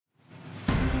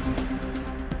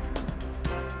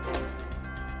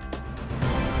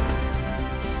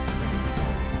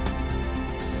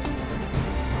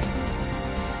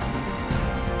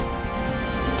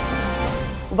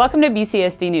Welcome to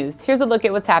BCSD News. Here's a look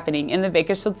at what's happening in the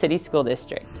Bakersfield City School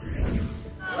District.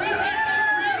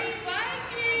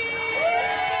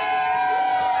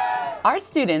 Our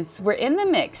students were in the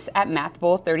mix at Math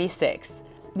Bowl 36.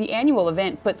 The annual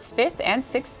event puts 5th and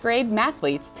 6th grade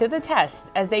mathletes to the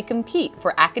test as they compete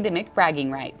for academic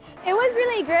bragging rights. It was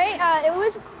really great.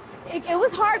 It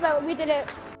was hard, but we did it.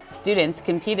 Students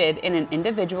competed in an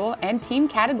individual and team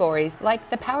categories like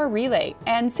the Power Relay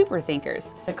and Super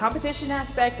Thinkers. The competition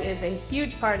aspect is a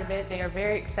huge part of it. They are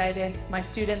very excited. My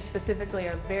students specifically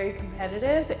are very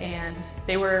competitive, and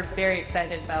they were very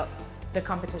excited about the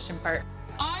competition part.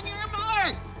 On your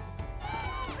marks,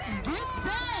 get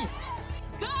set,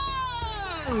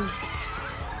 go!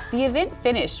 The event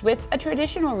finished with a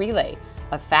traditional relay,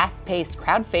 a fast-paced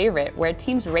crowd favorite where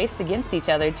teams race against each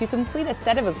other to complete a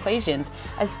set of equations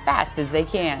as fast as they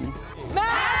can.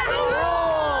 Math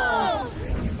rules!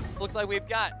 Looks like we've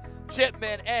got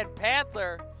Chipman and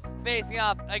Panther facing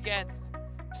off against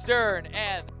Stern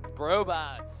and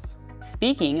Robots.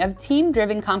 Speaking of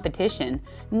team-driven competition,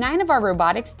 9 of our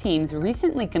robotics teams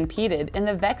recently competed in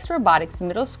the VEX Robotics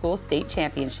Middle School State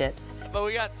Championships. But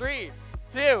we got 3,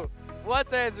 2, 1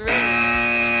 seconds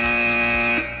remaining.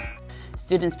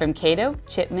 Students from Cato,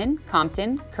 Chipman,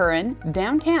 Compton, Curran,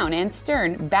 Downtown, and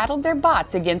Stern battled their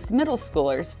bots against middle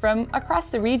schoolers from across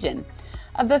the region.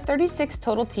 Of the 36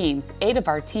 total teams, 8 of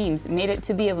our teams made it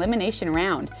to the elimination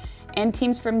round, and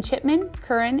teams from Chipman,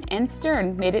 Curran, and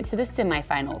Stern made it to the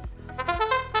semifinals.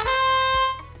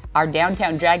 Our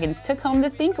Downtown Dragons took home the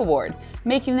Think Award,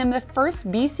 making them the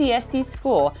first BCSD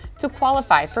school to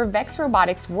qualify for VEX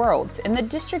Robotics Worlds in the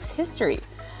district's history.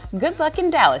 Good luck in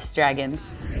Dallas,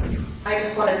 Dragons. I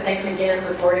just want to thank again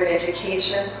the Board of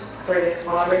Education for this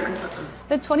honor.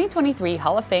 The 2023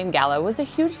 Hall of Fame Gala was a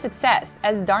huge success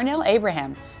as Darnell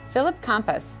Abraham, Philip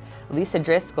Campas, Lisa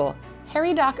Driscoll,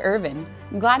 Harry Doc Irvin,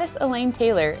 Gladys Elaine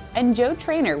Taylor, and Joe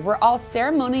Traynor were all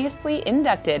ceremoniously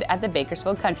inducted at the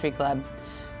Bakersfield Country Club.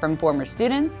 From former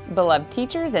students, beloved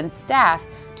teachers and staff,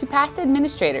 to past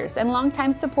administrators and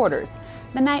longtime supporters,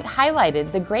 the night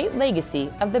highlighted the great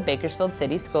legacy of the Bakersfield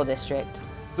City School District.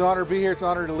 It's an honor to be here. It's an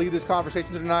honor to lead this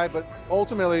conversation tonight, but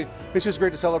ultimately, it's just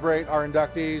great to celebrate our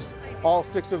inductees, all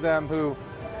 6 of them who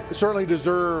certainly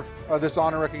deserve this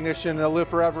honor recognition. They'll live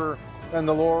forever in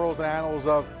the laurels and annals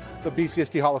of the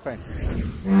BCSD Hall of Fame.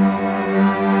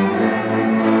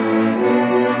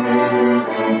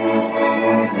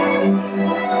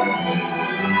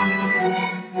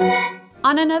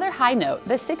 On another high note,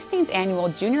 the 16th Annual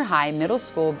Junior High Middle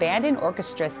School Band and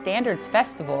Orchestra Standards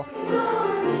Festival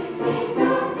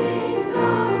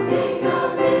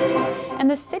and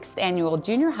the 6th Annual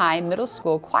Junior High Middle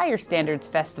School Choir Standards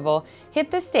Festival hit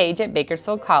the stage at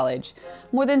Bakersfield College.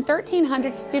 More than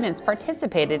 1,300 students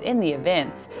participated in the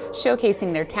events,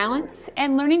 showcasing their talents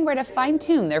and learning where to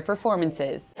fine-tune their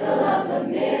performances.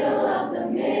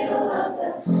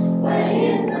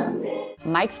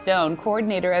 Mike Stone,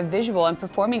 coordinator of visual and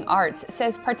performing arts,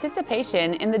 says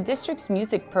participation in the district's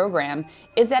music program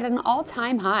is at an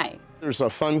all-time high. There's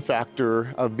a fun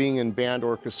factor of being in band,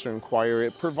 orchestra, and choir.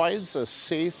 It provides a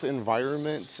safe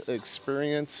environment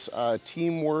experience.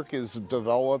 Teamwork is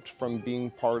developed from being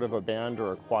part of a band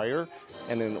or a choir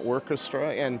and an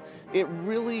orchestra, and it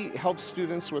really helps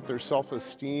students with their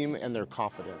self-esteem and their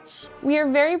confidence. We are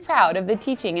very proud of the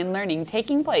teaching and learning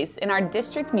taking place in our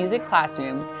district music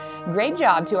classrooms. Great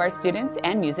job to our students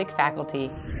and music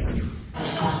faculty.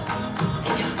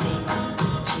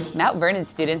 Mount Vernon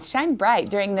students shine bright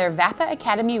during their VAPA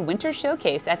Academy Winter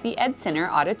Showcase at the Ed Center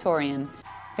Auditorium.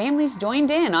 Families joined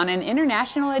in on an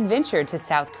international adventure to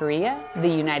South Korea, the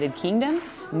United Kingdom,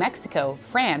 Mexico,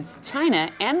 France, China,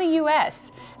 and the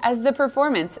U.S. as the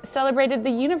performance celebrated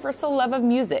the universal love of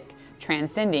music,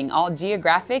 transcending all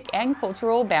geographic and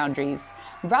cultural boundaries.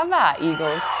 Brava,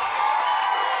 Eagles!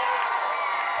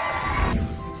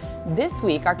 This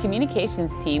week, our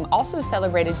communications team also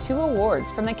celebrated 2 awards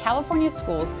from the California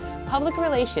Schools Public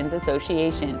Relations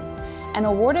Association, an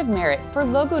Award of Merit for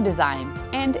logo design,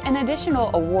 and an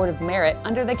additional Award of Merit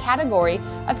under the category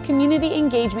of Community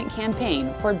Engagement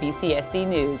Campaign for BCSD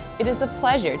News. It is a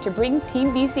pleasure to bring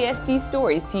Team BCSD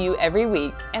stories to you every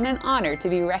week, and an honor to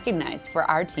be recognized for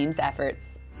our team's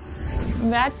efforts.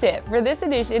 That's it for this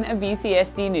edition of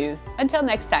BCSD News. Until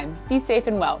next time, be safe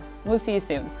and well. We'll see you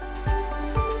soon.